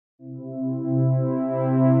Previous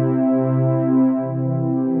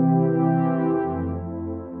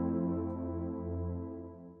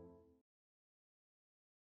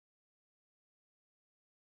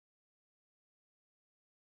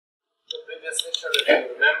lecture, if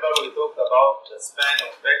you remember, we talked about the span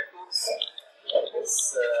of vectors.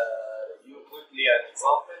 Let's review quickly an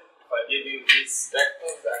example. If I give you these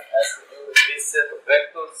vectors and ask you if this set of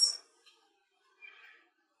vectors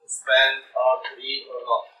span R3 or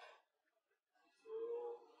not. So,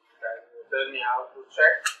 can you tell me how to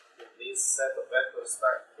check if this set of vectors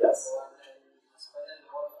span? Yes.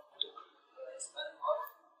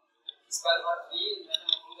 سpan R3 ان احنا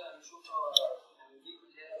المفروض نشوف هنجيب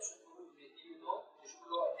اللي هي اوبشن جروب بي نوت نشوف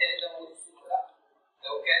اللي هو التاني ده موجود في ولا لا.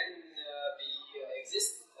 لو كان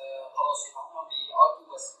بيكزيست خلاص يبقى هما بي R2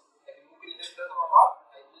 بس، لكن ممكن الاثنين الثلاثه مع بعض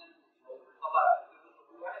هيكون نطلع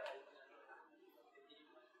كل واحد هيكون.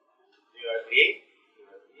 Do you agree?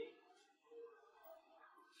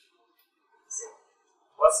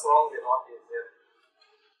 What's wrong in what is there?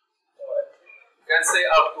 You can say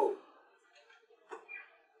R2.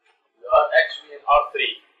 You are actually in R3.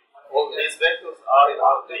 All these vectors are in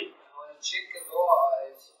R3. هنشيك اللي هو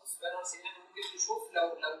سبان R3 ان احنا ممكن نشوف لو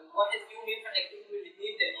واحد فيهم ينفع يكتب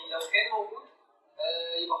الاثنين تانيين، لو كان موجود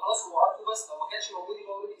يبقى خلاص هو R2 بس، لو ما كانش موجود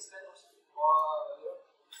يبقى هو سبان R3.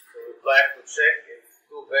 So we'd like to check if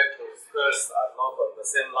two vectors first are not on the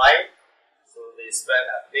same line, so they span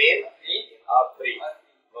a plane in R3,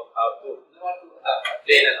 not R2. A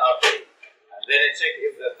plane in R3. And then I check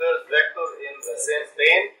if the third vector in the same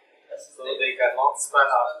plane, so they cannot span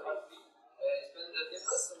R3.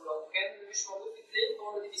 Is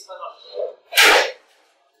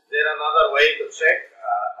there another way to check,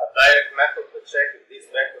 a direct method to check if these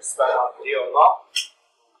vectors span R3 or not?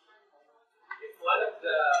 If one of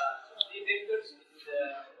the three vectors is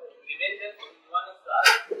dependent on one of the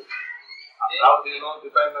other. How do you know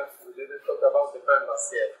dependence? We didn't talk about dependence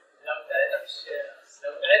yet. لو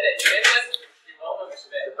ثلاثة dependent يبقى هما مش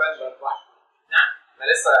dependent واحد. نعم. We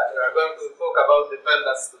are going to talk about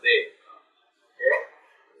dependence today. Okay?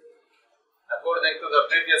 According to the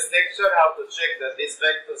previous lecture, how to check that these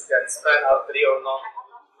vectors can span R3 or not.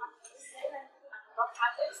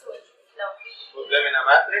 Put them in a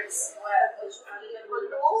matrix.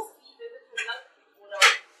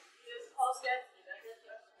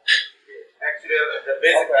 Actually, the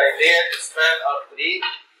basic idea to span R3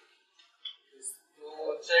 is to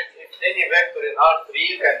check if any vector in R3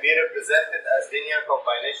 can be represented as linear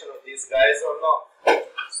combination of these guys or not.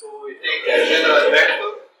 So we take a general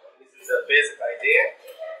vector, this is the basic idea,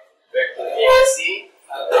 vector ABC,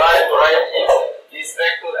 and try to write this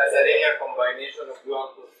vector as a linear combination of U1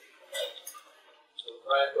 to 3. So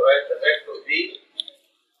try to write the vector B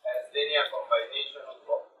as linear combination of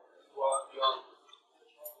U1 to 3.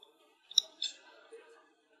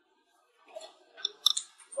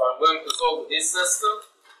 So I'm going to solve this system,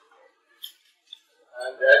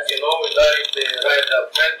 and as you know, we directly write the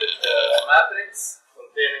augmented matrix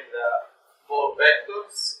containing the 4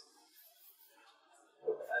 vectors,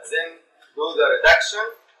 and then do the reduction.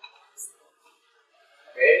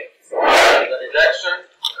 Okay, so the reduction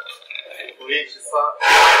for each side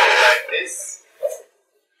like this.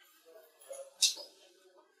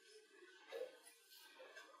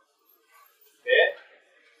 Okay,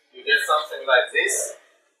 you get something like this.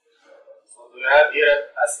 Do you have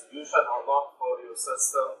here a solution or not for your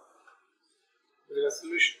system? There is a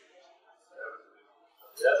solution.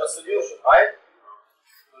 You have a solution, right?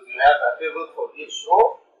 So you have a pivot for each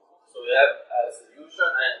row. So you have a solution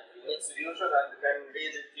and unique solution, and you can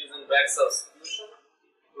read it using back substitution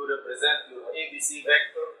to represent your ABC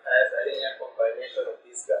vector as a linear combination of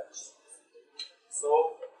these guys.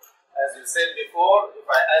 So, as you said before, if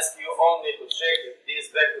I ask you only to check if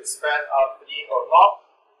these vectors span R3 or not,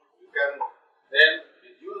 you can then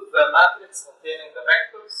reduce the matrix containing the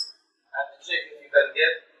vectors and check if you can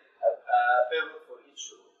get a pivot for each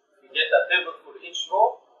row. If you get a pivot for each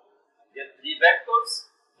row, get 3 vectors,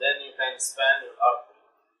 then you can span your R3.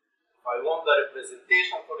 If I want the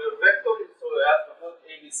representation for your vector, so you have to put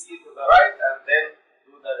ABC to the right and then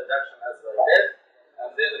do the reduction as I did,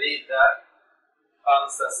 and then read the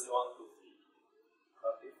constants you want to see.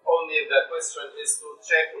 But if only the question is to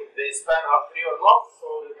check if they span R3 or not,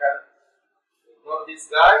 so you can ignore this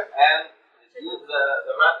guy and use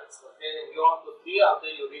the matrix containing U1 to 3 until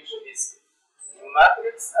you reach this new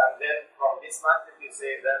matrix, and then from this matrix you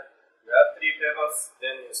say that you have 3 pivots,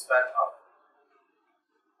 then you span R.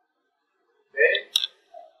 Okay?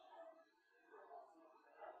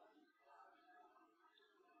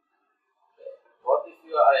 What if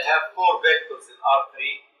I have 4 vectors in R3?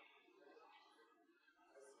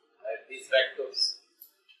 these vectors.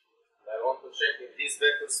 I want to check if these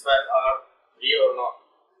vector span are real or not.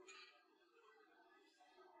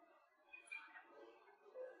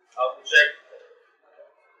 How to check?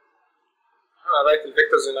 رايت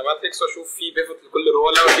الفيكتورز ان ماتريكس واشوف في بيفوت لكل رو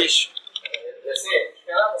ولا مفيش. ده سيم مش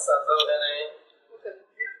كده بس هنزود هنا ايه؟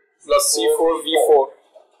 بلس سي 4 في 4.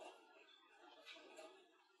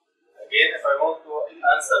 Again, if I want to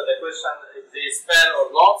answer the question if they span or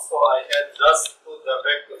not, so I can just put the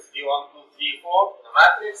vectors v1, 2, 3, 4 in a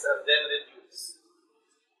matrix and then reduce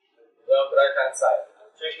the right hand side and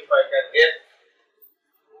check if I can get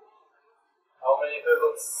how many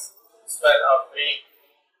pivots span are 3.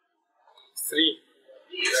 3.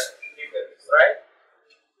 3 pivots, right?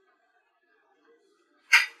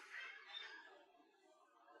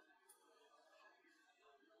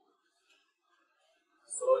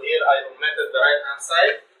 So here I omitted the right hand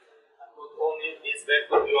side and put only this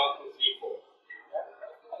vector v1, 2, 3, 4.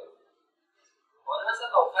 هو انا مثلا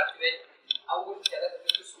لو خدت بالي اول 3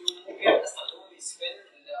 فيكتورز فيهم ممكن استخدمهم يسبان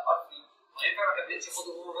الار 3 ما ينفع ما كملتش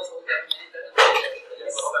اخدهم هو بس وقلت اعمل ايه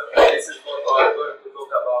This is what I'm going to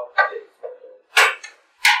talk about today.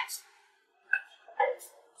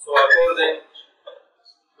 So according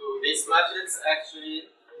to this matrix, actually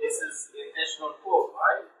this is in echelon 4,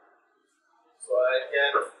 right? So I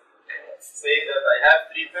can say that I have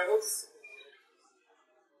 3 pivots,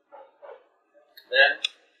 then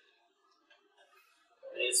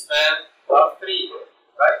they span R3,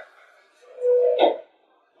 right?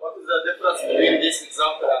 What is the difference between this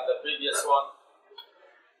example and the previous one?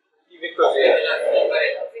 Because here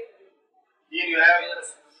you have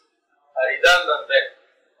a redundant vector.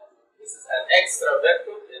 This is an extra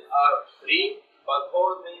vector in R3, but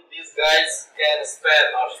only these guys can span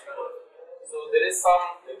R4. So there is some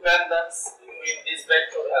dependence between this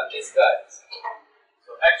vector and these guys.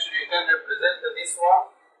 So actually you can represent this one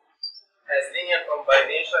as linear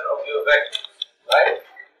combination of your vectors, right?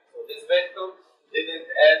 So this vector didn't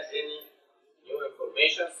add any new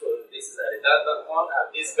information, so this is a redundant one, and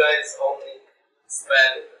these guys only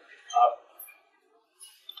span up.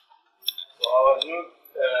 So our new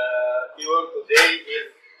keyword today is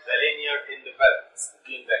the linear independence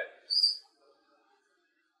between vectors.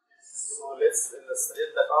 So let's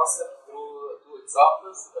illustrate the concept through 2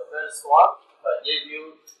 examples. The first one, I gave you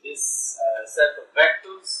this set of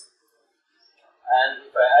vectors, and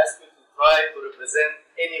if I ask you to try to represent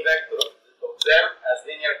any vector of them as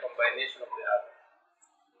linear combination of the other,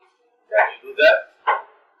 can you do that?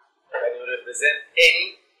 Can you represent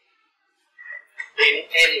any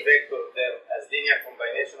vector of them as linear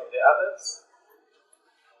combination of the others?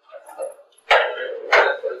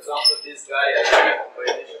 For example, this guy as linear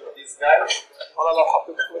combination of these guys. انا لو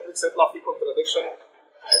حطيته في ماتريكس هيطلع فيه contradiction.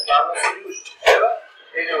 هيطلع لنا solution.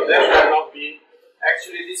 Any of them will not be.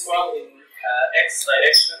 Actually, this one in x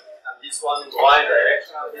direction, and this one in y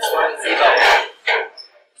direction, and this one in z direction.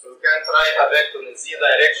 So we can write a vector in z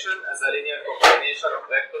direction as a linear combination of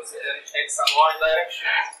vectors in x and y direction.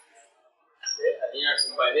 Okay. A linear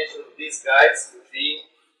combination of these guys would be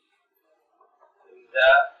in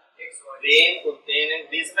the plane containing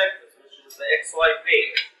these vectors, which is the xy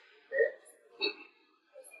plane. Okay.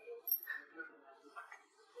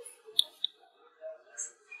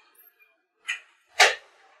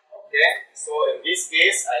 Okay. So in this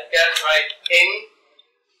case, I can write any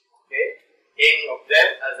of them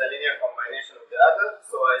as a linear combination of the other.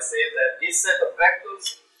 So I say that this set of vectors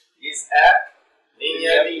is a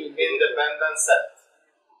linearly independent set.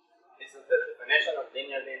 This is the definition of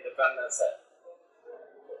linearly independent set.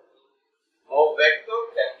 No vector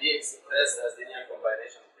can be expressed as linear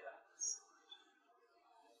combination of the others.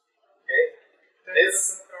 Okay. This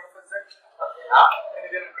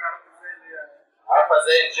عارفة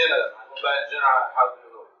زي in general. in general how do you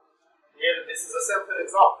know? Here this is a simple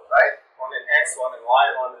example, right? One in x, one in y,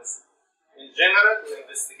 one is in general we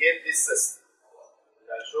investigate this system.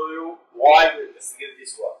 I'll show you why we investigate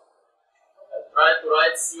this one. I'll try to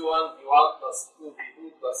write C1 V1 plus 2 V2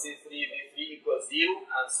 plus C3 V3 equals 0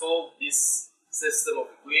 and solve this system of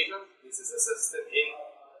equations. This is a system in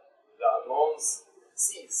the unknowns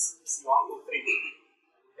C's, C1, 2, 3.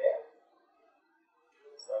 Okay?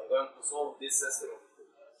 So I'm going to solve this system of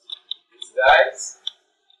equations. These guys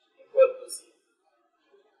equal to 0.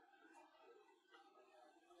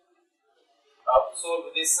 How to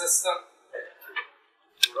solve this system?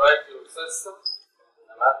 You write your system in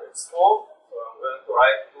a matrix form. So I'm going to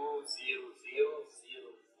write 2, 0, 0,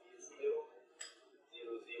 0, 0,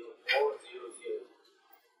 0, 0, 4, 0, 0.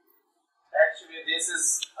 Actually, this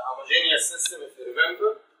is a homogeneous system, if you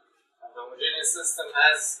remember. And the homogeneous system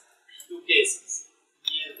has 2 cases.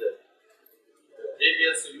 Here the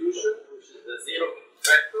trivial solution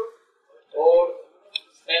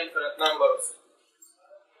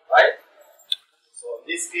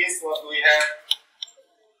this case, what do we have?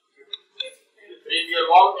 Trivial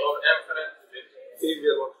one or infinite?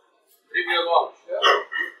 Trivial one. Trivial one.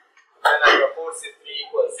 Then I propose C3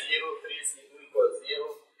 equals 0, 3C2 equals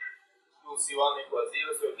 0, 2C1 equals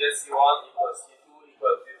 0, so you get C1 equals C2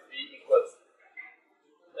 equals C3 equals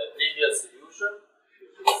the trivial solution,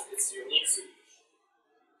 which is its unique solution.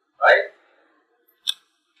 Right?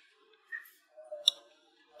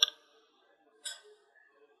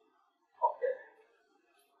 Okay.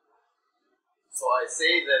 So I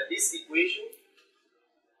say that this equation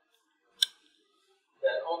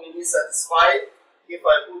can only be satisfied if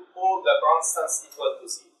I put all the constants equal to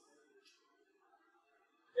 0.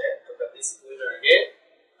 Okay, look at this equation again.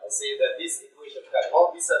 I say that this equation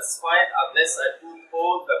cannot be satisfied unless I put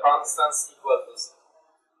all the constants equal to 0.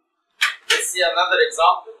 Let's see another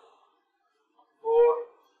example for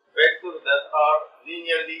vectors that are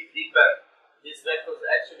linearly dependent. These vectors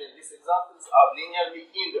actually in these examples are linearly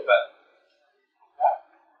independent. Okay?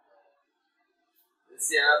 Let's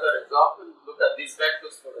see another example. Look at these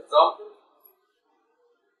vectors for example.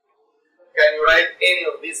 Can you write any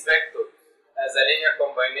of these vectors as a linear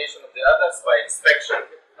combination of the others by inspection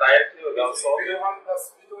directly without solving? V1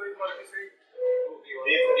 plus V2 equal to 3.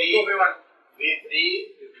 V3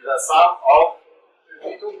 is the sum of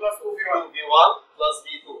V2 plus 2V1. V1 plus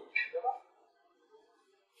V2.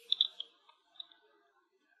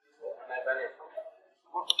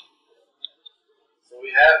 So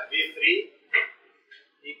we have V3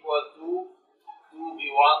 equal to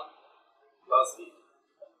 2V1 plus V2.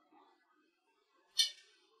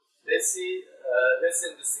 Let's see, let's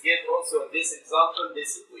investigate also in this example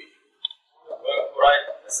this equation. We're going to write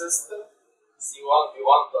a system C1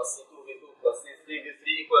 V1 plus C2 V2 plus C3 V3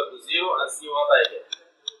 equal to 0 and see what I get.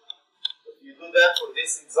 If you do that for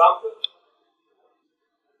this example,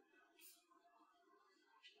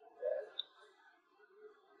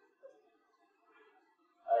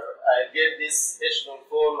 I get this echelon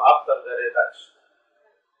form after the reduction.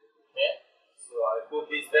 Okay? So I put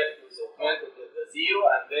these vectors augmented with the 0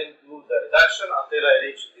 and then do the reduction until I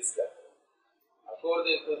reach this guy.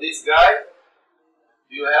 According to this guy,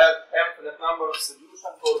 do you have infinite number of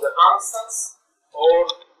solutions for the constants or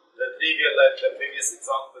the trivial like the previous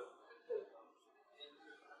example?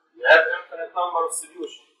 You have infinite number of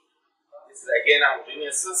solutions. This is again a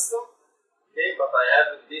homogeneous system. Okay, but I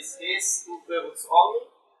have in this case 2 pivots only.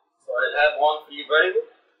 So I'll have one free variable,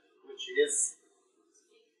 which is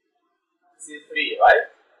C3,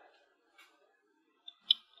 right?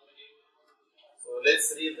 So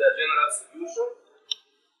let's read the general solution.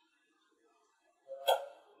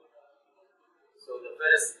 So the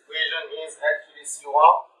first equation is actually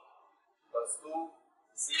C1 plus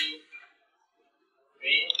 2C3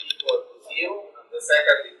 equal to 0, and the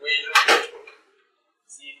second equation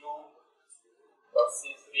C2 plus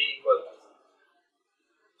C3 equal to 0.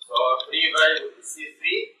 So our free variable is C3.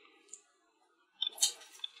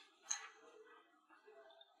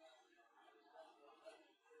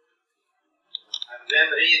 And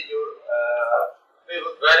then read your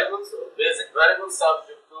pivot variables or basic variables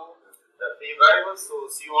subject to the free variables. So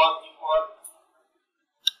C1 equal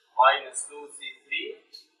minus 2C3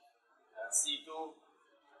 and C2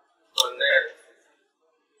 equal negative.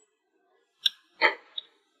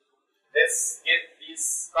 Let's get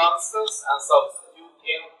these constants and substitute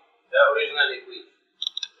in the original equation.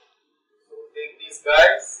 So take these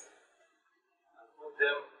guys and put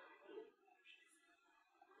them here.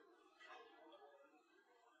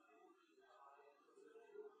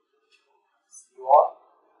 C1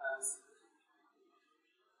 and C2.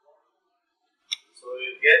 So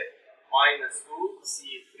you get minus 2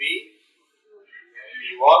 C3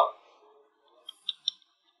 V1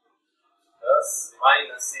 plus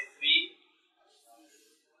minus C3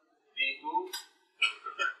 V2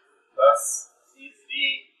 plus C3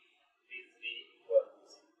 V3 equal to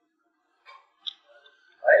 0.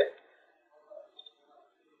 Right?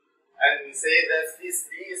 And we say that C3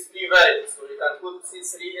 is free variable, so you can put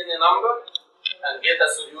C3 in a number and get a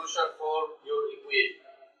solution for your equation.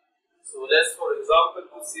 So let's, for example,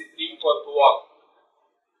 put C3 equal to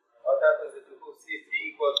 1. What happens if you put C3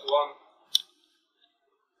 equal to 1?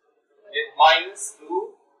 Get minus 2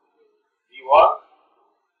 V1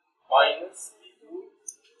 minus V2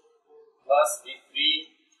 plus V3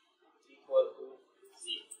 equal to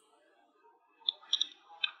 0.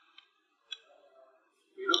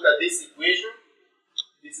 We look at this equation.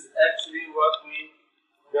 This is actually what we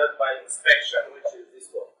got by inspection, which is this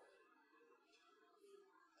one.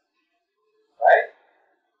 Right?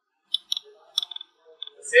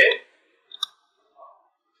 The same?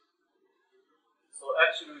 So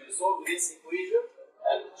actually we solve this equation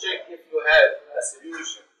and check if you have a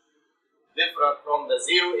solution different from the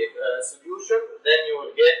zero solution, then you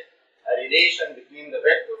will get a relation between the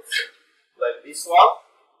vectors like this one.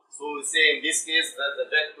 So we say in this case that the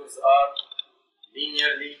vectors are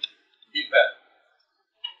linearly dependent.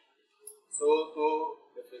 So to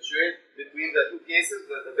differentiate between the two cases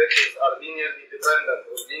that the vectors are linearly dependent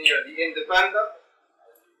or linearly independent,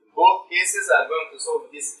 in both cases I'm going to solve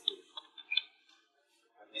this equation.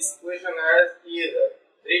 And this equation has either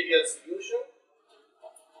trivial solution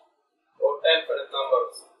or infinite number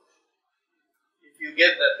of solutions. If you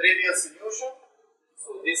get the trivial solution,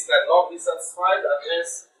 so this cannot be satisfied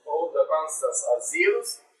unless all the constants are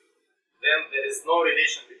zeros, then there is no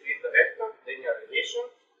relation between the vector, linear relation,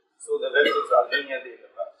 so the vectors are linearly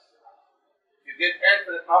independent. If you get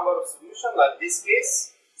infinite number of solutions, like this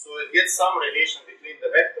case, so it gets some relation between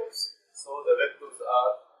the vectors, so the vectors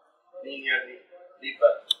are linearly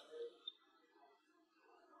dependent.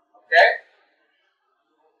 Okay?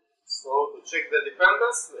 So to check the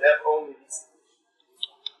dependence, we have only this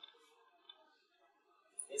equation.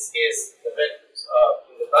 In this case, the vectors are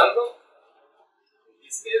independent. In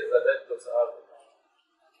this case, the vectors are dependent.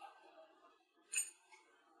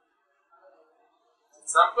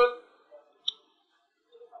 Example.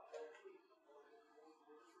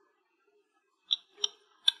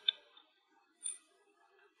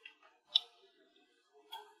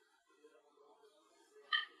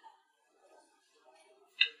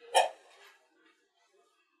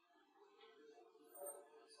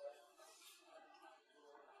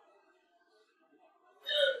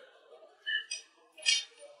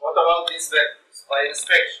 What about these vectors? By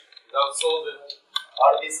inspection, without solving,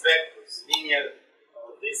 are these vectors linear,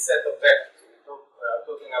 or this set of vectors? We are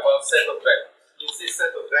talking about set of vectors. Is this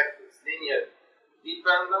set of vectors linear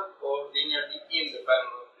dependent or linearly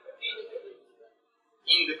independent?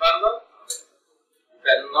 Independent. You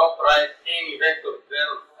cannot write any vector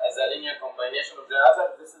term as a linear combination of the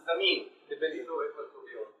other. This is the mean. Dependent. Equal to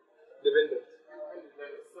 0. Dependent.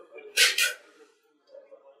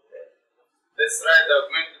 Let's write the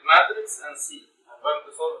augmented matrix and see. I'm going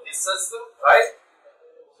to solve this system, right?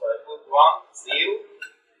 So I put 1, 0,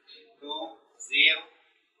 2, 0, 1,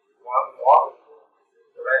 1.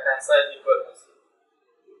 The right hand side equal to 0.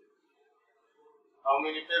 How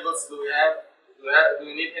many tables do we have? Do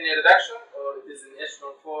we need any reduction, or it is in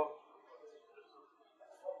echelon 4?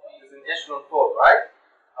 It is in echelon 4, right?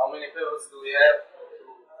 How many tables do we have?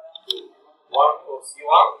 2. 1 for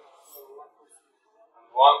C1 and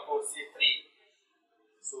 1 for C3.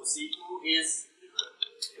 So C2 is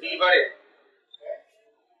free variable. Okay.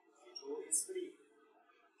 C2 is free.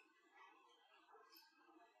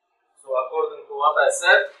 So according to what I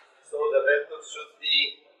said, so the vectors should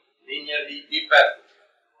be linearly dependent.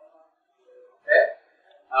 Okay.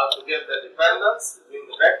 How to get the dependence between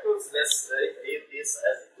the vectors? Let's read this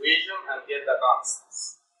as equation and get the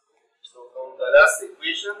constants. So from the last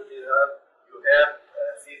equation, you have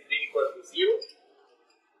C3 equal to 0.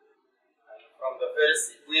 From the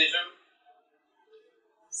first equation,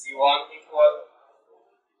 C1 equal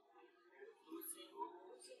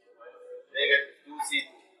negative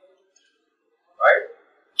 2C2. Right?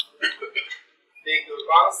 Take your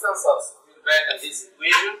constant, substitute back in this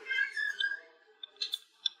equation.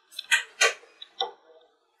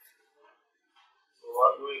 So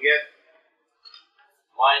what do we get?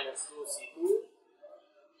 Minus 2C2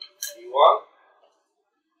 C1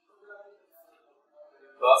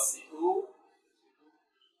 plus C2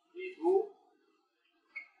 B2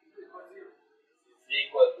 is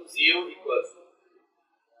equal to 0 equals 0.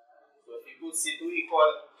 So if you put C2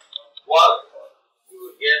 equal 1, you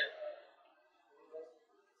will get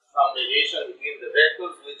some relation between the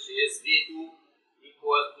vectors, which is V2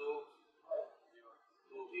 equal to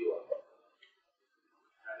 2V1.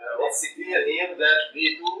 And let's see clear here that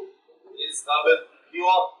V2 is double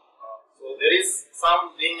V1. So there is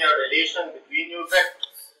some linear relation between your vectors.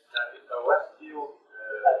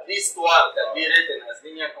 At least one can be written as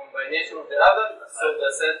linear combination of the other, so the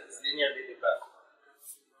set is linearly dependent.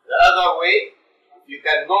 The other way, if you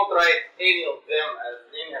cannot write any of them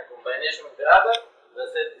as linear combination of the other, the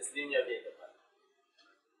set is linearly independent.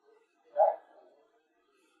 Okay?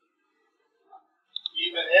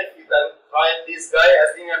 Even if you can write this guy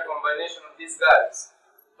as linear combination of these guys,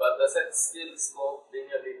 but the set still is called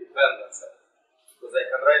linearly dependent set, because I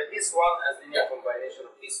can write this one as linear combination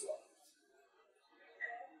of this one.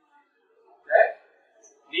 Okay?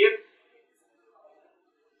 Clear?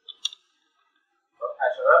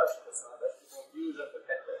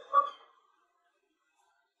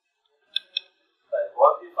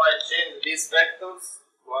 What if I change these vectors?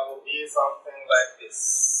 One will be something like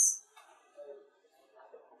this.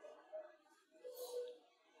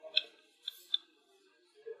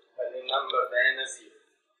 minus 0.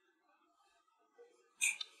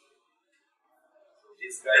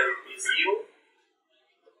 This guy will be 0.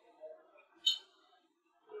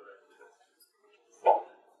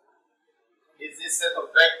 Is this set of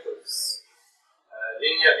vectors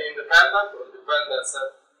linearly independent or dependent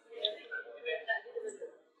set?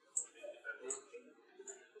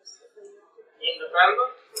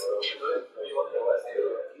 Independent?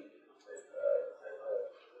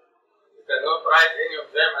 You cannot write any of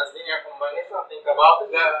them as linear combination. Think about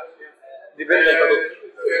it. dependent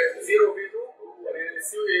زيرو في 2 يعني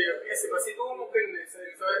اس يبقى سي 2 ممكن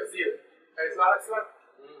يساوي زيرو هيطلع لك سمك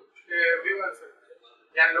في 1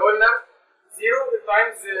 يعني لو قلنا 0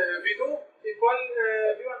 تايمز في 2 ايكوال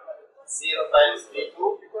في 1 0 times v2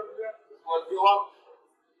 equal v1.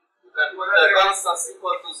 You can put the constants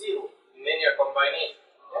equal to 0 in linear combination.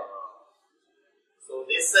 So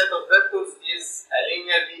this set of vectors is a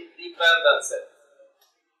linearly dependent set.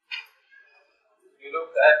 If you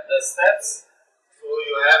look at the steps, so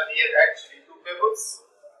you have here actually 2 pivots,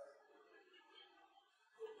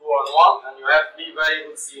 2 on 1, and you have 3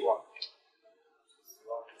 variables c1.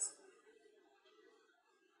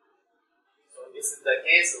 So this is the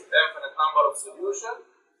case of infinite number of solutions,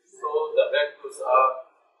 so the vectors are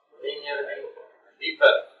linearly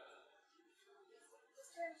dependent.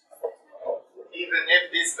 Even if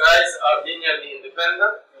these guys are linearly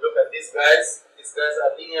independent, you look at these guys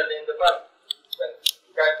are linearly independent.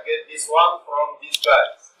 You can't get this one from these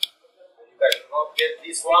guys. You cannot get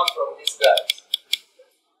this one from these guys.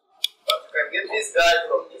 But you can get this guy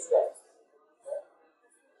from these guys.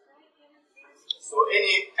 So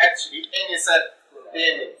any set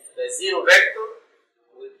containing the 0 vector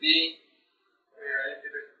will be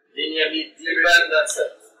linearly dependent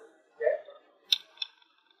set.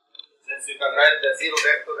 Since you can write the 0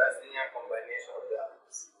 vector as linear combination of the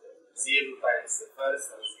elements. 0 times the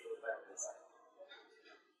first and 0 times the second.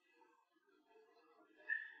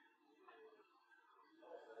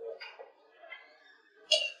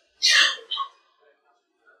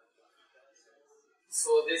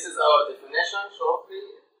 So this is our definition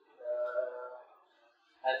shortly.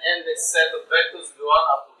 An index set of vectors v1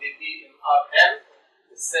 up to vp in Rn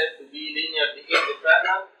is said to be linearly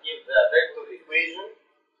independent if the vector equation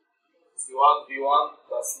c1 v1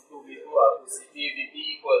 plus c2 v2 up to cp vp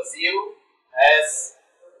equals 0 as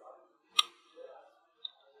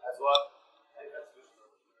what?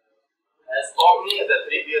 As only the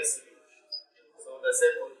previous solution. So the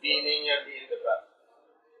set would be linearly independent.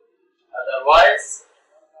 Otherwise,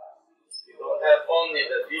 you don't have only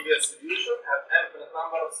the previous solution, have infinite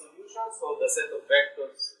number of solutions, so the set of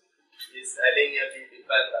vectors is a linearly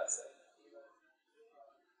dependent set.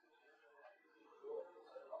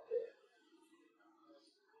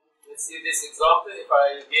 Let's see this example. If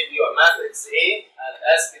I give you a matrix A and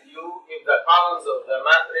ask you if the columns of the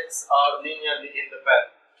matrix are linearly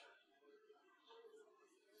independent.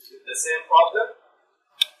 Is it the same problem?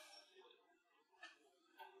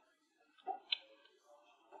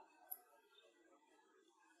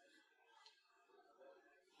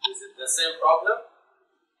 Is it the same problem?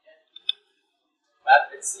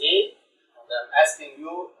 Matrix A, and I'm asking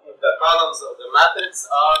you if the columns of the matrix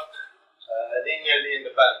are linearly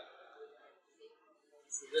independent.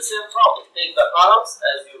 This is the same problem. Take the columns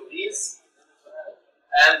as you please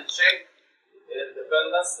and check their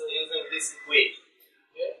dependence using this equation.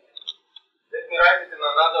 Okay? Let me write it in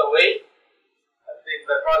another way. I'll take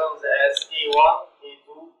the columns as A1, A2,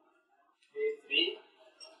 A3.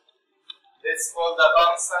 Let's call the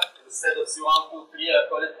constant instead of C1, 2, 3, I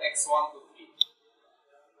call it X1, 2, 3.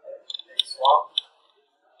 X1,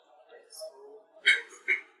 X2.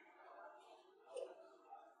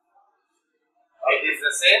 Are these the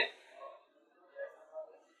same?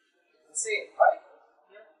 The same, right?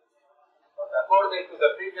 But according to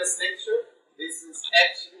the previous lecture, this is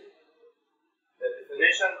actually the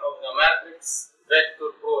definition of the matrix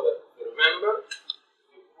vector product. Remember,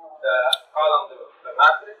 you put the column of the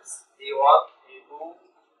matrix A1, A2,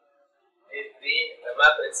 A3, the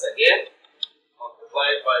matrix again,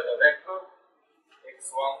 multiplied by the vector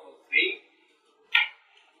X1, 2, 3.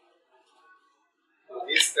 So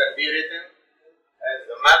this can be written as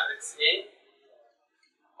the matrix A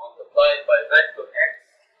multiplied by vector X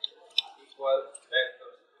equal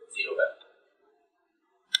vector 0 vector.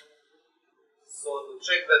 So to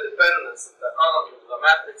check the dependence of the column of the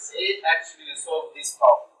matrix A, actually you solve this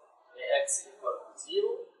problem. Ax equal to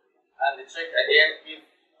 0. And check again if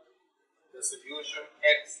the solution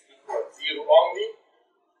x equals 0 only.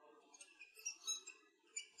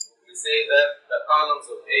 We say that the columns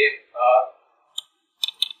of A are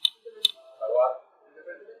what?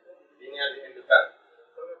 Linearly independent.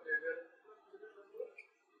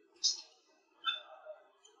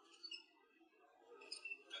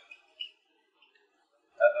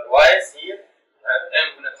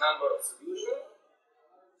 solution,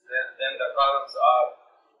 then the columns are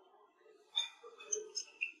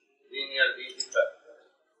linearly dependent.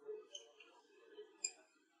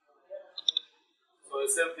 So you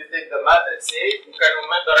simply take the matrix A, you can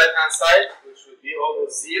omit the right hand side, which would be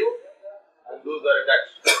always 0, and do the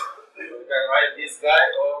reduction. You can write this guy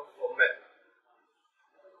or omit.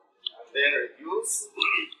 And then reduce.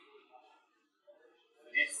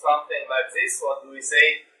 Reach something like this. What do we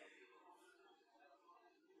say?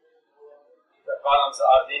 The columns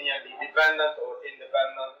are linearly dependent or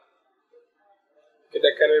independent. كده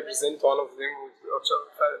can represent one of them with the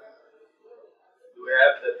other. Do we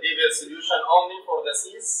have the trivial solution only for the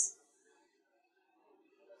C's?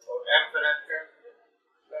 Or infinite?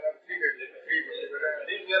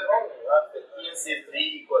 Trivial only. You have the TNC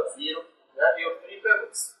 3 equals 0. You have your 3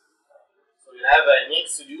 pivots. So you have a unique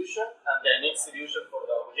solution, and the unique solution for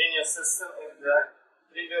the homogeneous system is the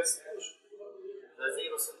trivial solution, the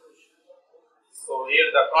 0 solution. So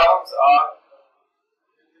here the columns are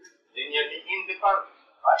linearly independent,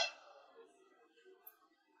 right?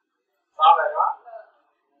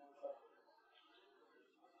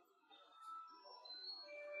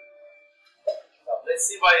 Let's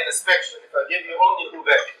see by inspection. If I give you only 2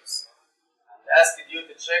 vectors and ask you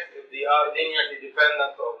to check if they are linearly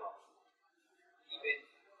dependent or not.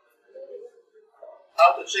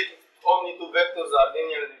 How to check if only 2 vectors are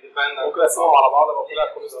linearly dependent? ممكن اسمهم على بعض لو طلع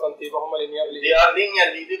كونستانت يبقى هم linearly. They are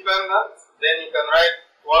linearly dependent, then you can write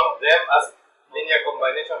one of them as linear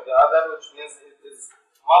combination of the other, which means it is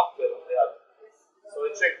multiple of the other. So we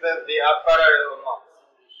check that they are parallel or not.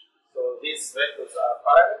 So these vectors are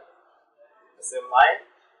parallel. The same line.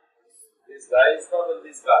 This guy is double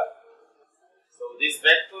this guy. So these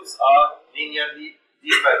vectors are linearly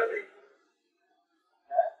dependent.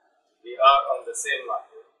 They are on the same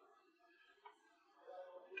line.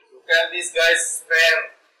 So can these guys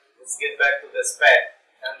span? Let's get back to the span.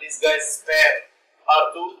 Can these guys span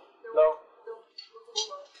R2? No.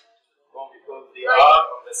 No, because they are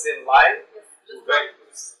on the same line. 2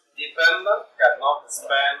 vectors dependent cannot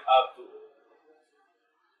span R2.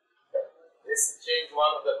 Let's change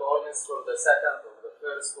one of the coordinates for the second or the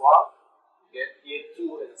first one. Get here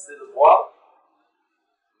 2 instead of 1.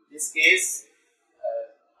 In this case,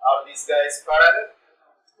 are these guys parallel?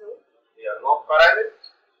 No. They are not parallel.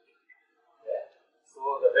 Yeah.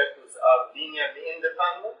 So the vectors are linearly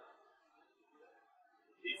independent.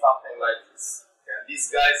 Be something like this. Can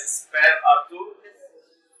these guys span R2? They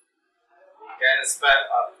can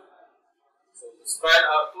span R2. So to span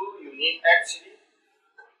R2, you need actually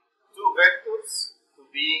 2 vectors to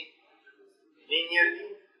be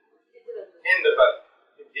linearly independent.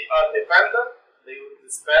 If they are dependent, they would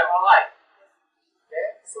span a line.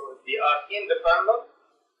 Okay? So if they are independent,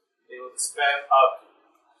 they would span R2.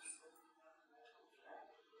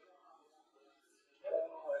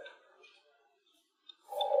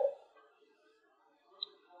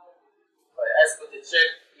 I ask you to check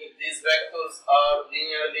if these vectors are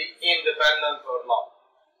linearly independent or not.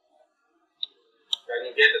 Can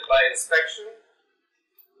you get it by inspection?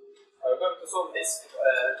 I'm going to solve this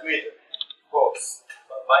equation, of course.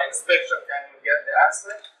 But by inspection, can you get the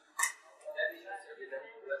answer?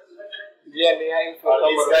 Yeah, they are Are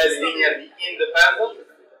these guys linearly independent?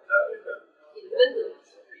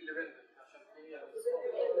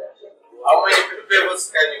 How many pivots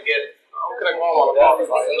can you get? ممكن اجمعهم على بعض.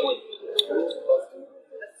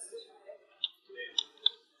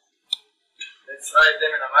 Let's write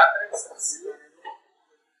them in a matrix.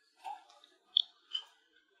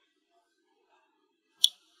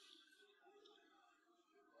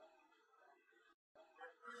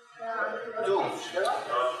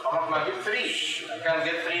 ما اجيب 3 كان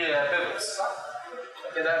جيب 3 pivots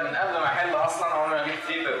كده من قبل ما احل اصلا عمري ما اجيب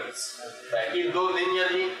 3 pivots فاكيد دول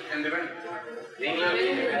linearly independent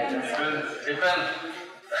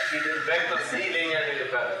اكيد الفيكتورز دي linearly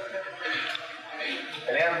dependent.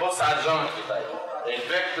 خلينا نبص على الجيومتري. طيب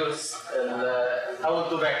الفيكتورز اول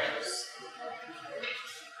 2 vectors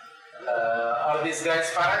are these guys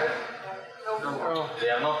parallel? No, they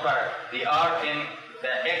are not parallel. They are in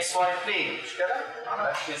the xy plane. مش كده؟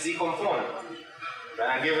 عملت z component.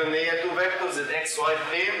 I'm given here 2 vectors in xy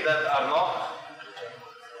plane that are not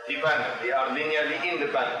dependent. They are linearly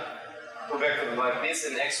independent. 2 vectors like this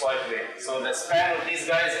in xy plane. So the span of these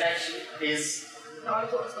guys actually is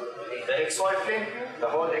the xy plane, the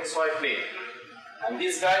whole xy plane. And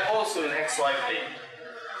this guy also in xy plane.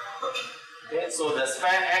 Okay, so the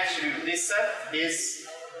span actually of this set is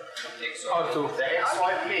R2. the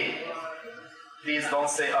xy plane. Please don't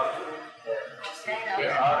say R2. We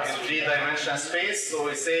are in 3-dimensional space, so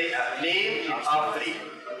we say a plane in R3,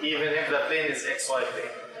 even if the plane is xy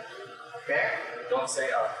plane. Okay? Don't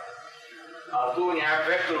say R. R2 when you have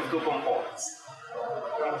vector of 2 components.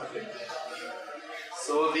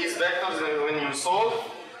 So these vectors, when you solve,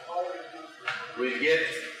 we'll get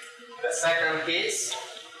the second case,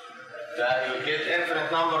 that you'll get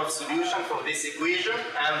infinite number of solutions for this equation,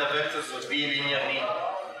 and the vectors will be linearly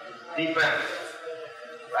dependent.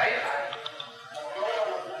 Right?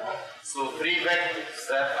 So 3 vectors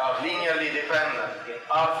that are linearly dependent in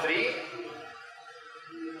R3,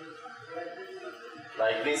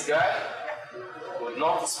 like this guy, would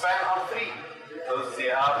not span R3 because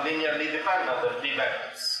they are linearly dependent, the 3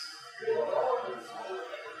 vectors.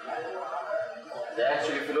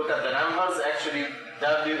 Actually, if you look at the numbers, actually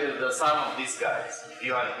W is the sum of these guys,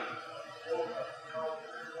 V1.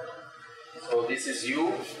 So this is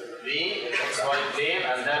U, V in XY plane,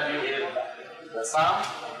 and W is the sum.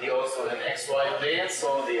 They also in XY plane,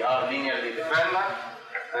 so they are linearly dependent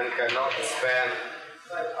and cannot span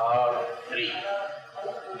R3.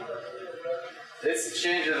 Let's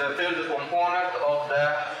change the third component of the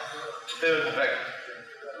third vector,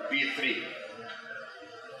 V3.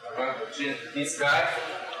 I'm going to change this guy,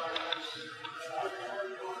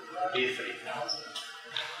 V3.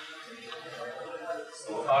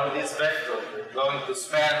 So are these vectors going to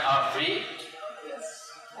span R3?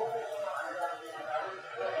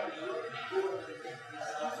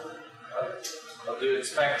 What do you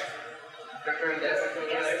expect?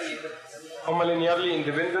 هم linearly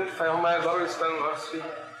independent فهم يقدروا يستخدموا R3.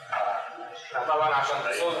 طبعا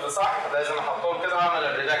عشان تصول ده صح لازم احطهم كده واعمل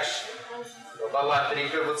الريدكشن واطلع 3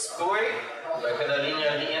 pivots بتوعي يبقى كده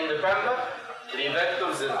linearly independent 3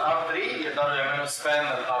 vectors in R3 يقدروا يعملوا span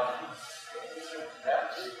ال R3.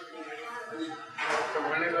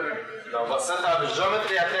 لو بصيتها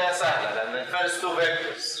بالجيومتري هتلاقيها سهله لان الفيرست 2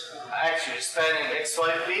 vectors actually spanning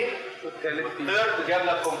XY plane والثيرد جاب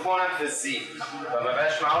لك component في الزي فما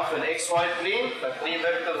بقاش معاهم في ال XY plane ف 3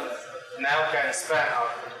 vectors now can span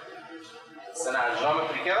R3. بس انا على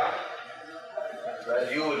الجيومتري كده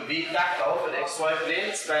الفيو والبي تحت اهو في الاكس واي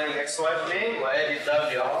بلين سباننج اكس واي بلين وادي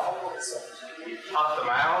الدبليو اهو يتحط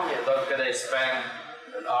معاهم يقدروا كده يسبان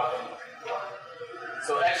الار.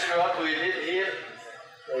 So actually what we did here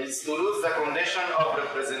is to lose the condition of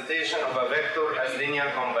representation of a vector as linear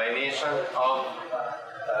combination of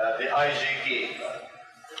the ijk.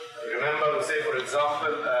 Remember we say for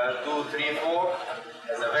example 2, 3, 4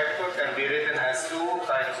 as a vector can be written as 2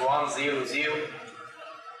 times 1, 0, 0,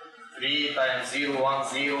 3 times 0, 1,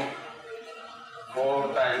 0,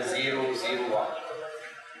 4 times 0, 0, 1.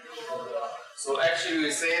 So actually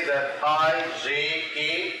we say that I, J, K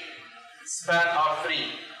span R3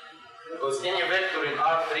 because any vector in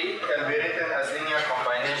R3 can be written as linear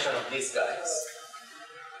combination of these guys.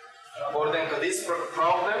 According to this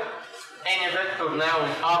problem, any vector now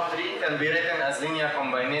in R3 can be written as linear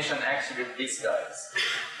combination actually of these guys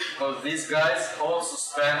because these guys also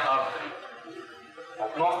span R3.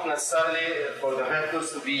 But not necessarily for the vectors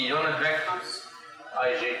to be unit vectors,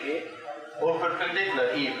 ijk, or perpendicular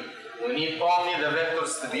even. We need only the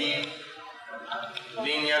vectors to be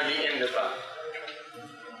linearly independent.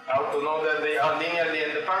 How to know that they are linearly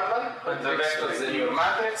independent? Put the vectors in your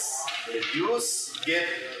matrix, reduce, get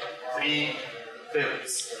 3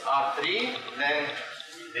 pivots. R3, then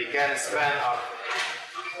they can span R3.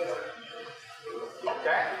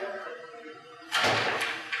 Okay?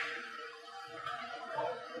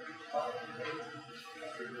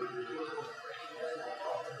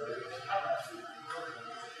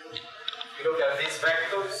 Look at these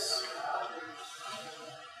vectors.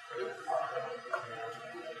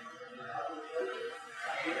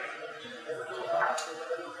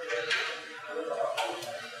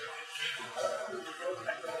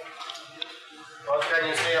 What can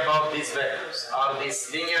you say about these vectors? Are these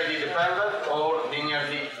linearly dependent or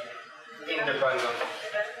linearly independent?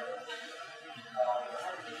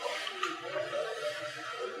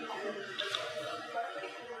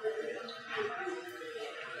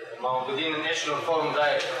 موجودين in echelon form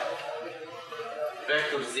direct.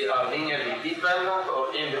 Vectors they are linearly dependent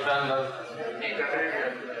or independent?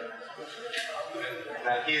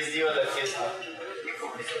 الكيس دي ولا الكيس دي؟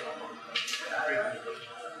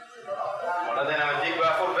 المرة دي انا مديك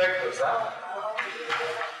بقى 4 vectors ها؟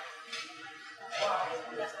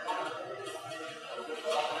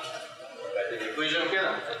 بقت الايكويشن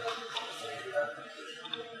كده.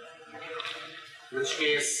 Which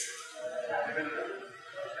case?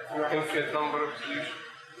 infinite number of solutions.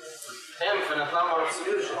 Infinite number of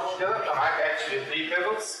solutions. كده انت معاك actually 3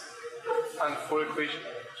 pivots and 4 equations.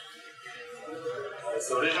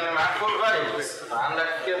 بس originally معاك 4 variables. فعندك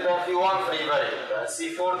كده في 1 free variable.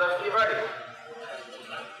 C4 ده free variable.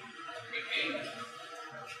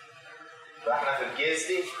 فاحنا في الكيس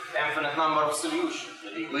دي infinite number of solution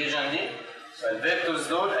الايكويشن دي، فالفيكتورز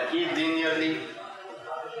دول اكيد linearly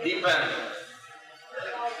dependent.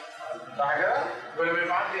 صح كده؟ ولما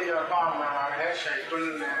يبقى عندي 4 ما عملهاش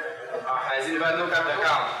هيكون احنا عايزين بقى نوت ات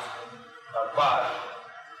كاونت 4.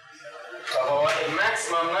 طب هو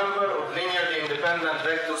الماكسيمم نمبر اوف linearly independent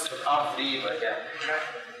vectors في R3 يبقى كام؟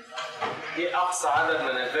 ايه اقصى عدد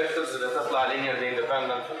من الفيكتورز اللي تطلع linearly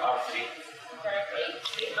independent في R3؟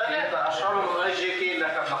 3 اشهرهم من جي كي اللي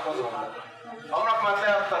احنا بناخدهم. عمرك ما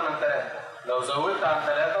هتلاقي اكتر من 3. لو زودت عن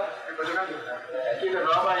 3 اكيد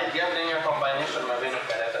الرابع يتجاب linear combination ما بين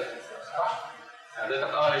الثلاثه دي. صح؟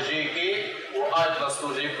 اديتك ار جي كي واي بلس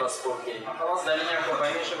 2 جي بلس 4 كي، خلاص ده linear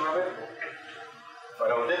combination ما بينهم.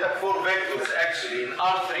 فلو اديتك 4 vectors actually in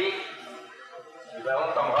R3 يبقى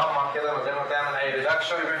انت مغمض كده من غير ما تعمل اي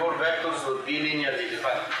reduction. 4 vectors would be linearly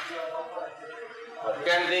dependent. But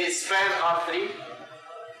can they span R3?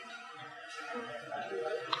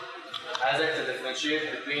 عايزك to differentiate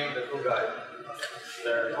between the two guys,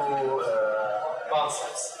 the two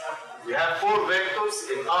concepts. We have 4 vectors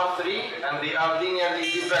in R3 and they are linearly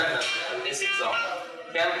dependent in this example.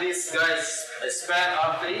 Can these guys span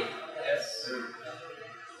R3? Yes.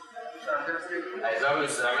 عايزهم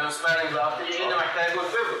يعملوا spanning ل R3 هنا محتاجوا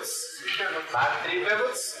pivots. معاك 3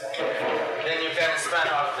 pivots then you can span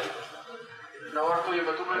R3. لو R2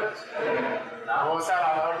 يبقى 2 بيفوتس؟ نعم. هو سأل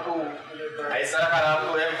على R2. هيسألك على R2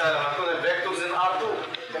 امتى؟ لما تكون الفيكتورز in R2.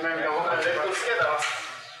 تمام. لو هو الفيكتورز كده مثلا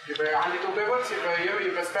يبقى عندي 2 بيفوتس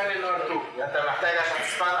يبقى سبان ال R2. انت محتاج عشان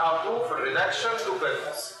تسبان R2 في الريدكشن 2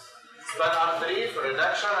 بيفوتس. سبان R3 في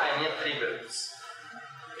الريدكشن I need 3 بيفوتس.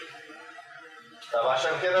 طب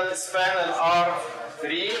عشان كده تسبان ال R3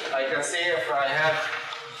 I can say if I have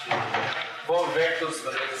 4 vectors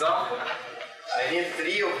for example I need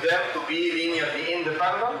 3 of them to be linearly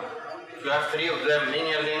independent. If you have 3 of them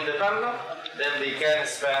linearly independent then they can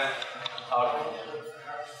span R2.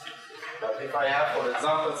 But if I have for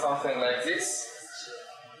example something like this,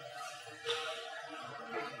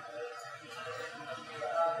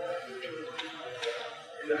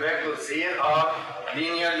 the vectors here are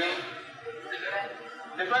linearly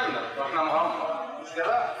dependent. واحنا مغمض مش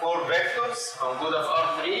كده؟ 4 vectors موجودة في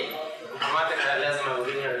R3 automatically لازم يبقوا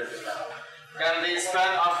linearly dependent. Can they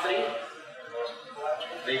span R3?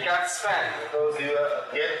 They can't span because you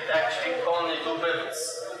get actually only 2 pivots.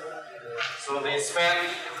 So they span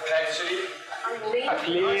actually A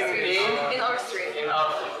clean in R3. in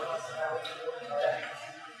R3.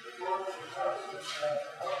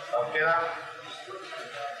 طب كده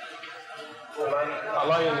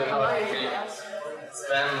align in R3.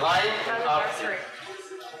 span line in R3.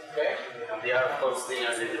 Okay? And they are of course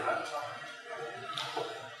linearly dependent.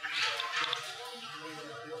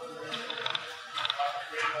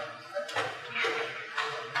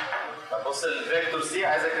 طب بص الفيكتورز دي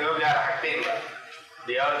عايزك تجاوب لي على حاجتين بقى.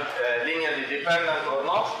 They are linearly dependent or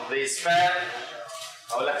not. They span.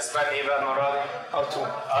 أقول لك span إيه بقى المرة دي؟ R2.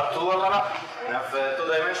 R2 ولا لأ؟ إحنا في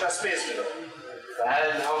 2 dimensional space كده.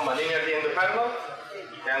 فهل هم linearly independent؟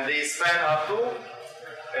 Can they span R2؟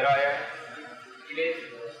 إيه رأيك؟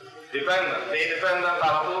 dependent. ليه dependent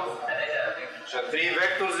على طول؟ عشان 3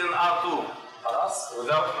 vectors in R2. خلاص؟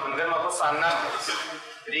 من غير ما تبص على النمبرز.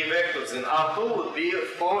 3 vectors in R2 would be of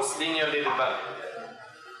course linearly dependent.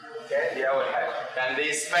 Okay, دي أول حاجة. Can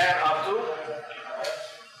they span R2؟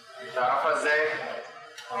 تعرفها ازاي؟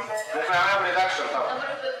 ممكن أعملها بريدكشن طبعا.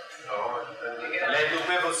 لا 2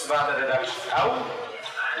 pivots بعد الريدكشن أو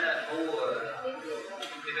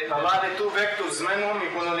طلع لي 2 vectors منهم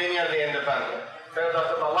يكونوا linearly independent. تقدر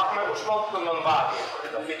تطلعهم ما يبقوش multiple من بعض.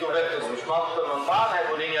 لو في 2 vectors مش multiple من بعض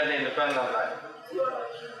هيبقوا linearly independent line.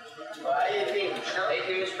 اي اثنين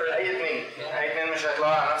اي اثنين مش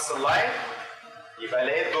هيطلعوا على نفس اللاين. يبقى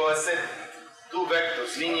لقيت جوه الست 2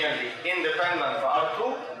 vectors linearly independent في R2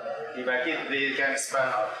 يبقى اكيد they can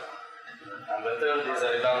span R2. And the third is a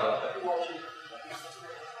redundant.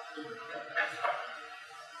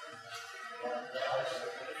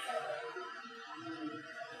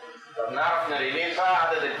 طب نعرف نريليت بقى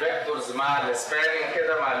عدد الفيكتورز مع السباننج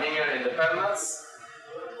كده مع linear independence.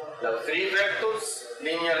 لو 3 vectors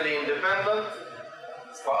linearly independent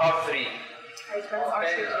for R3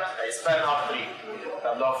 هيسبان R3.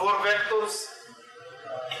 طب لو 4 vectors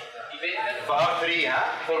في R3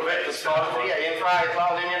 ها 4 vectors في R3 ينفع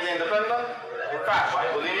يطلعوا linearly independent؟ ما ينفعش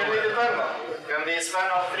هيبقوا linearly dependent. كان دي سبان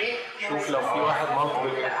R3. شوف لو في واحد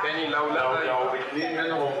مالتيبل من الثاني لو اثنين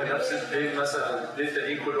منهم في نفس البيت مثلا الدلتا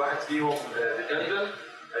دي كل واحد فيهم ديبندنت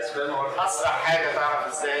هيسبان R3. اسرع حاجه تعرف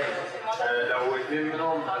ازاي؟ لو اثنين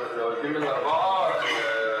من الاربعه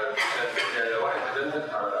واحد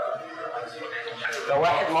ديبندنت على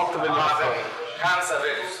واحد multiple خمسة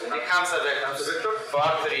فيكتورز، دي خمسة فيكتورز في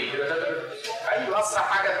R3. ايوه اسرع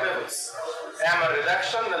حاجة البيفوتس. اعمل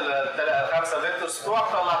ريدكشن للخمسة فيكتورز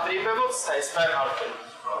بتوعك، طلع 3 بيفوتس هيسبان R3.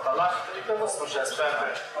 لو طلعت 3 بيفوتس مش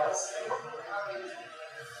هيسبان R3.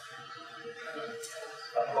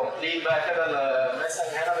 كومبليت بقى كده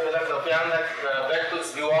مثلا هنا بيقول لك لو في عندك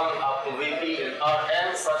فيكتورز V1 up to VP in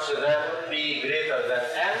Rn such that P greater than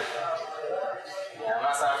n. يعني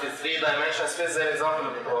مثلا في 3 dimensional space زي الاكزامبل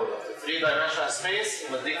اللي بتقوله، في 3 dimensional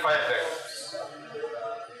space مديك 5 فيكتورز.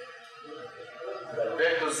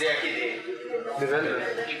 الفيكتورز دي اكيد ايه؟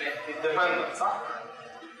 ديبندنت صح؟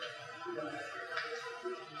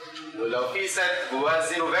 ولو في سيت جواها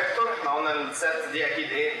 0 فيكتور احنا قلنا السيت دي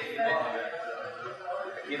اكيد ايه؟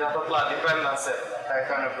 اكيد هتطلع dependent set. I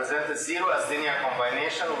can represent the 0 as linear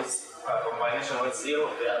combination with 0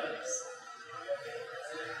 of the elements.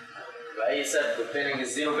 فأي set containing the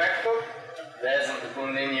 0 vector لازم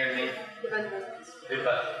تكون linearly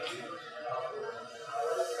dependent.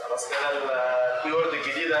 خلاص كده الكيورد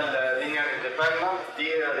الجديدة linear independent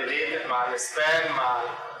دي related مع السبان مع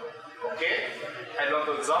اوكي؟ حلو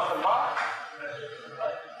انتوا example بقى؟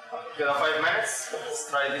 كده 5 minutes.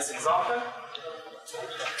 Let's try this example.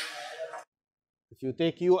 If you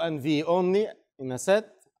take U and V only in a set,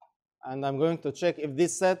 and I'm going to check if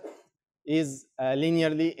this set is a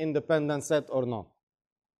linearly independent set or not.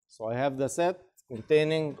 So I have the set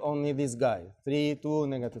containing only this guy, 3, 2,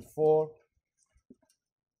 -4,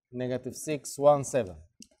 -6, 1, 7.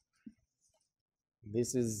 This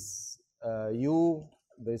is U,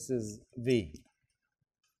 this is V.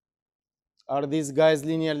 Are these guys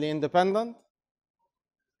linearly independent?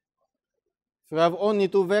 If you have only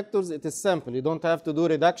 2 vectors, it is simple. You don't have to do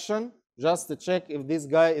reduction, just to check if this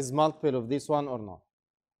guy is multiple of this one or not.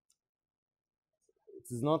 It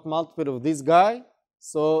is not multiple of this guy,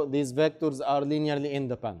 so these vectors are linearly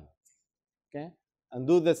independent. Okay? And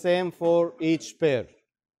do the same for each pair.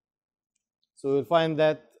 So you'll find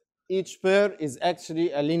that each pair is actually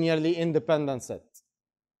a linearly independent set.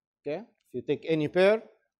 Okay? If you take any pair,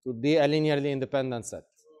 it would be a linearly independent set.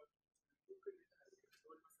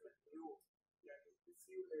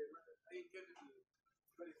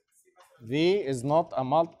 V is not a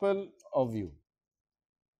multiple of U.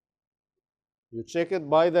 You check it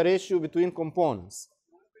by the ratio between components.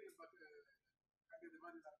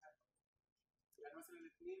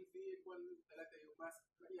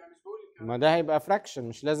 ما ده هيبقى fraction،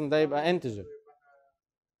 مش لازم ده يبقى integer.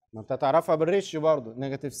 ما انت تعرفها بالريشيو برضه.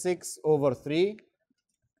 -6 over 3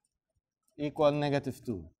 equal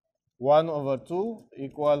 -2. 1 over 2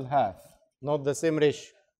 equal half. Not the same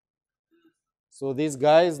ratio. So this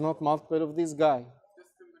guy is not multiple of this guy.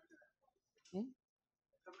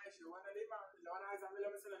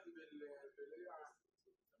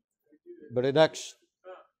 Reduction.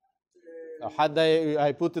 لو حد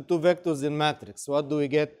I put the 2 vectors in matrix, what do we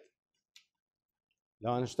get?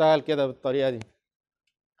 لو هنشتغل كده بالطريقة دي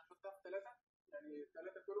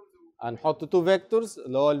هنحط 2 vectors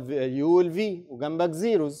اللي هو ال U وال V وجنبك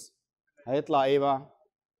zeros، هيطلع ايه بقى؟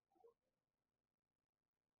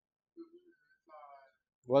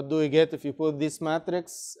 What do we get if you put this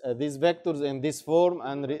matrix, these vectors in this form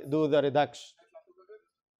and do the reduction?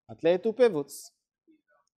 هتلاقي 2 pivots.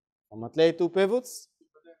 لما تلاقي 2 pivots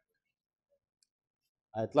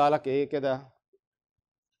هيطلع لك ايه كده؟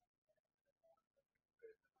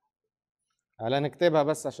 تعالى نكتبها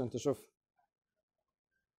بس عشان تشوف.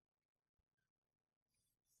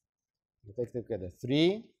 بتكتب كده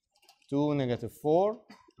 3 2 -4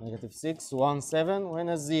 -6 1 7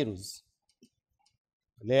 وهنا الزيروز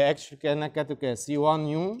اللي هي اكشلي كانك كاتب كده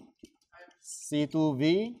C1U C2V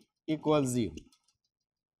equal 0.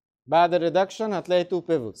 بعد الريدكشن هتلاقي 2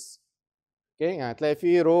 pivots. اوكي يعني هتلاقي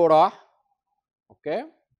في رو راح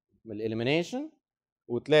اوكي بالإليمينيشن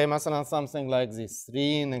وتلاقي مثلا something like this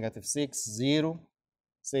 3 -6 0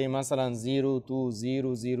 say مثلا 0 2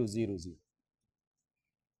 0 0 0 0.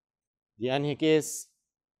 دي انهي كيس؟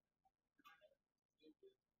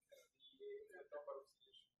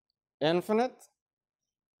 infinite.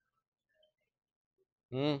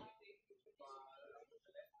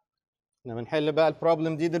 احنا بنحل بقى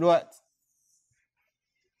البروبلم دي دلوقتي.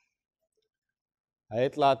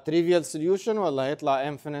 هيطلع trivial solution ولا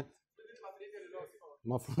هيطلع infinite؟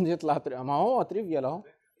 المفروض يطلع ما هو trivial اهو.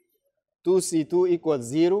 2C2 equals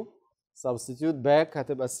 0 substitute back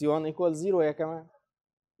هتبقى C1 equals 0 هي كمان.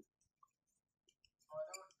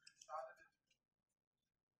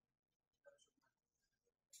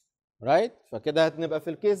 رايت فكده هنبقى في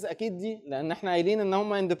الكيس اكيد دي لان احنا قايلين ان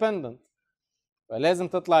هم اندبندنت فلازم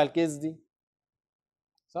تطلع الكيس دي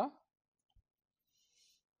صح.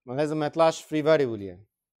 ما لازم ما يطلعش فري فاريبل يعني.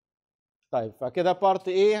 طيب فكده بارت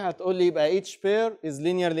A هتقول لي يبقى each pair is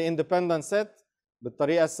linearly independent set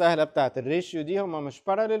بالطريقه السهله بتاعت الريشيو دي، هما مش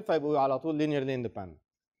parallel فيبقوا على طول linearly independent.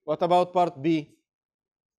 What about part B؟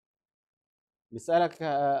 بيسألك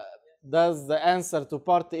does the answer to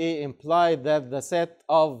part A imply that the set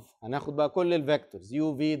of هناخد بقى كل الفيكتورز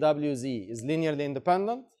U, V, W, Z is linearly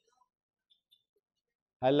independent؟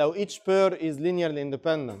 هل لو each pair is linearly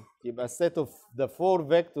independent يبقى set of the 4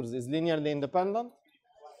 vectors is linearly independent؟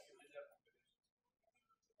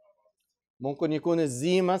 ممكن يكون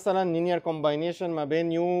الزي مثلا linear combination ما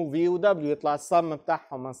بين U, V و W يطلع السم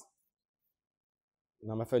بتاعهم مثلا،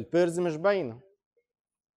 انما في البيرز مش باينه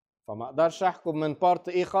فما اقدرش احكم من بارت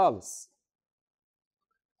A خالص.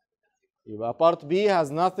 يبقى بارت B has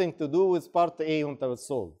nothing to do with part A وانت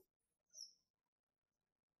بتسولف.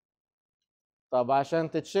 طب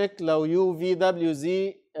عشان تتشيك لو U, V, W,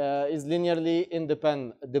 Z is linearly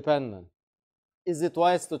dependent, is it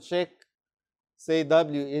wise to check say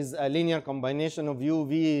W is a linear combination of U,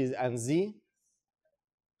 V and Z?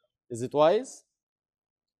 Is it wise?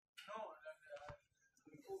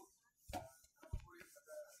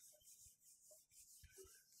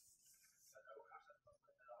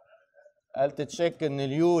 قال تتشيك ان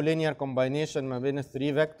اليو linear combination ما بين ال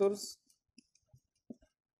 3 vectors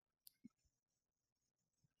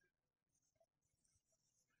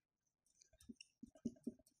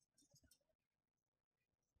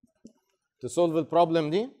تسولف البروبلم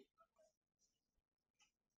دي.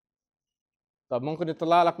 طب ممكن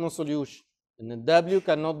يطلع لك نو سوليوشن ان ال W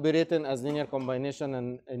cannot be written as linear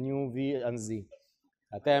combination in U, V and Z.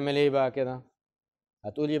 هتعمل ايه بقى كده؟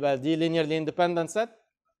 هتقول يبقى دي linearly independent set.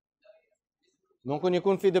 ممكن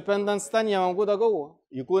يكون في dependence تانية موجودة جوه،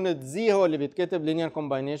 يكون ال Z هو اللي بيتكتب linear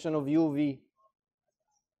combination of U, V.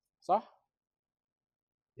 صح؟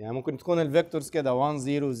 يعني ممكن تكون الفيكتورز كده 1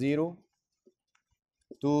 0 0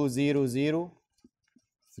 2 0 0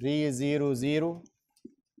 3 0 0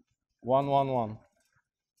 1 1 1.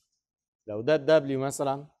 لو ده W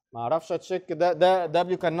مثلا ما اعرفش اتشيك ده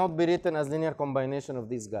W cannot be written as linear combination of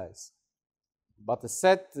these guys. But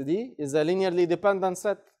الست دي is a linearly dependent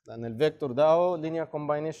set لأن الفيكتور ده اهو linear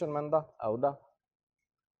combination من ده أو ده.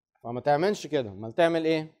 فما تعملش كده، امال تعمل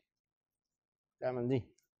ايه؟ تعمل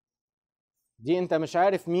دي انت مش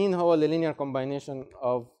عارف مين هو اللي linear combination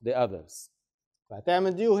of the others.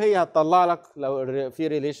 فهتعمل دي وهي هتطلع لك لو في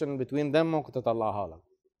relation between them ممكن تطلعها لك.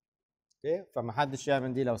 اوكي؟ فما حدش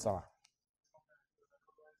يعمل دي لو سمحت.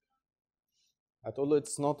 هتقول له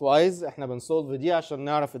it's not wise، احنا بنسولف دي عشان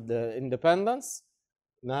نعرف الاندبندنس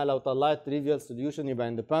انها لو طلعت trivial solution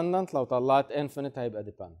يبقى independent، لو طلعت infinite هيبقى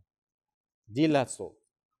dependent. دي اللي هتسولف.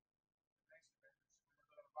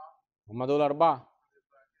 هما دول 4.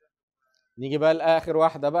 نيجي بقى لاخر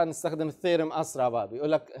واحده بقى نستخدم الثيرم اسرع بقى.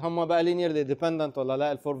 بيقول لك هما بقى linearly dependent ولا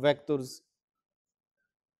لا الفور فيكتورز؟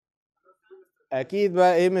 اكيد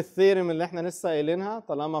بقى ايه من الثيرم اللي احنا لسه قايلينها،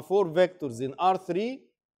 طالما 4 vectors in R3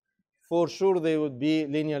 for sure they would be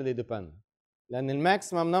linearly dependent. لان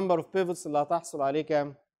الماكسيمم نمبر اوف بيفوتس اللي هتحصل عليه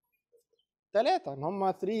كام؟ 3 ان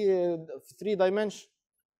هم 3 في 3 دايمنشن،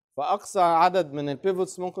 فاقصى عدد من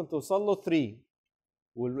البيفوتس ممكن توصل له 3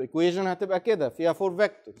 والايكويشن هتبقى كده فيها 4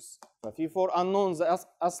 فيكتورز ففي 4 unknowns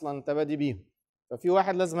اصلا انت بادي بيهم ففي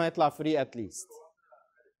واحد لازم هيطلع فري ات ليست.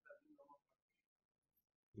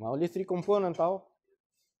 ما هو ليه 3 كومبوننت اهو،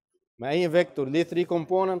 ما اي فيكتور ليه 3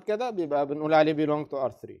 كومبوننت كده بيبقى بنقول عليه belong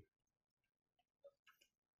to R3.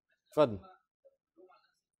 اتفضل.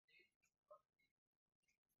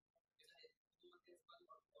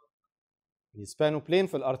 يسبانوا بلين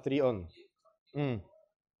في الار 3 اون.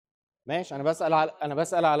 ماشي، انا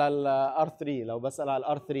بسال على الار 3. لو بسال على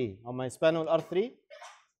الار 3 هم يسبانوا الار 3؟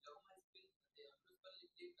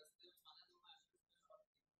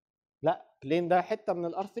 لا، بلين ده حته من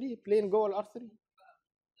الار 3، بلين جوه الار 3.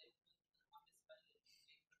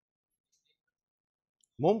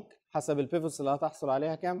 ممكن حسب البيفوتس اللي هتحصل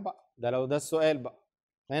عليها كام بقى، ده لو ده السؤال بقى.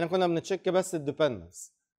 هنا كنا بنتشيك بس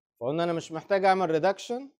الديبندنس، فقلنا انا مش محتاج اعمل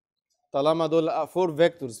ريدكشن طالما دول 4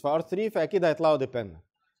 فيكتورز في ار 3 فاكيد هيطلعوا ديبندنت.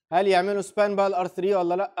 هل يعملوا سبان بقى الار 3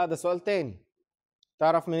 ولا لا؟ ده سؤال تاني.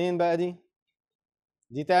 تعرف منين بقى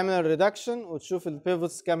دي تعمل الريدكشن وتشوف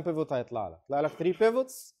البيفوتس كام بيفوت هيطلع لك. يطلع لك 3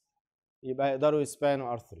 بيفوتس يبقى يقدروا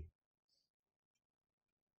يسبانوا ار 3.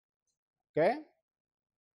 اوكي؟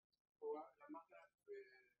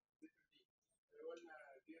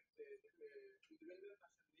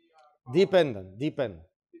 dependent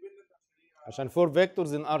عشان 4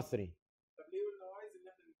 فيكتورز ان ار 3.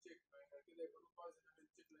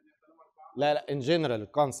 لا ان جنرال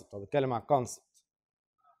الكونسبت، هو بيتكلم على الكونسبت.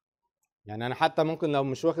 يعني انا حتى ممكن لو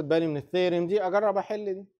مش واخد بالي من الثيرم دي اجرب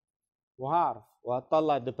احل دي وهعرف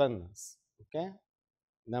وهتطلع الديبندنس. اوكي،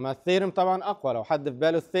 انما الثيرم طبعا اقوى. لو حد في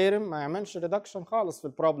باله الثيرم ما يعملش ريدكشن خالص في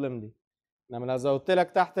البروبلم دي. انما لو زودت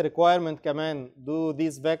لك تحت ريكوايرمنت كمان do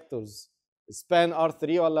these vectors span R3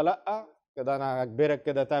 ولا لا، كده انا هجبرك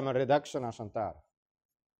كده تعمل ريدكشن عشان تعرف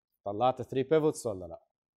طلعت 3 pivots ولا لا.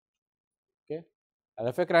 اوكي،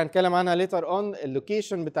 على فكره هنتكلم عنها later on.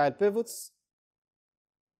 اللوكيشن بتاع البيفوتس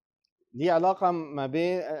ليه علاقه ما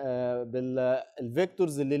بين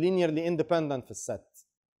بالفيكتورز اللي linearly independent في الست.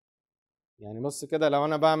 يعني بص كده، لو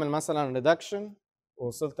انا بعمل مثلا ريدكشن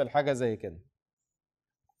ووصلت لحاجه زي كده،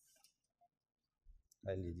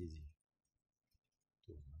 خلي دي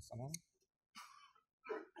مثلا،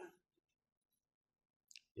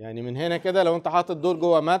 يعني من هنا كده لو انت حاطط دول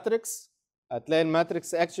جوه ماتريكس هتلاقي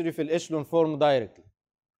الماتريكس اكشلي في الاشلون فورم دايركتلي،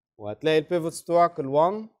 وهتلاقي البيفوتس بتوعك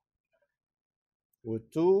ال1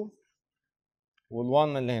 وال2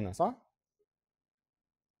 وال1 اللي هنا، صح؟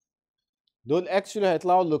 دول اكشلي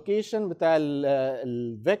هيطلعوا اللوكيشن بتاع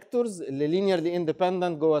الفيكتورز اللي لينيرلي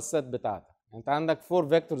اندبندنت جوه السيت بتاعتك. انت عندك 4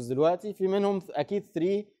 فيكتورز دلوقتي، في منهم اكيد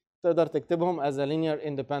 3 تقدر تكتبهم از ا لينير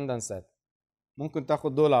اندبندنت سيت. ممكن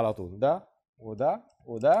تاخد دول على طول، ده وده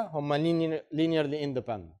وده هم لينيرلي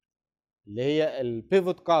اندبندنت، اللي هي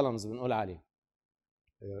البيفوت كولمز بنقول عليه.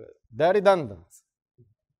 ده ريدندنت،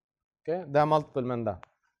 اوكي، ده مالتيبل من ده،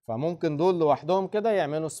 فممكن دول لوحدهم كده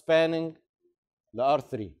يعملوا سباننج ل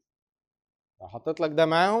R3. لو حطيت لك ده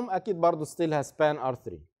معاهم اكيد برضه ستيل هسبان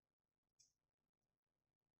R3.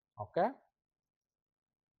 اوكي،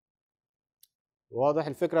 واضح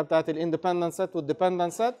الفكره بتاعت الاندبندنت سيت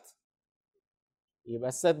والديبندنت سيت؟ يبقى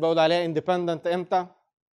السيت بقول عليها اندبندنت امتى؟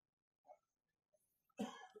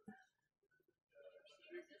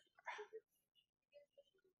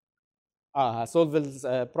 هسولف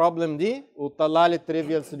البروبلم دي وتطلع لي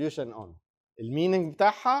التريفيال سوليوشن اون. الميننج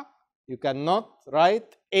بتاعها you cannot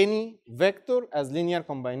write any vector as linear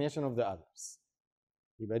combination of the others.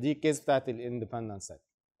 يبقى دي الكيس بتاعت الاندبندنت set.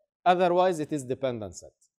 Otherwise it is dependent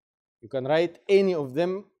set. You can write any of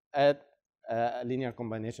them at a linear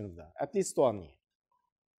combination of that, at least one.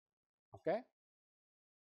 Okay?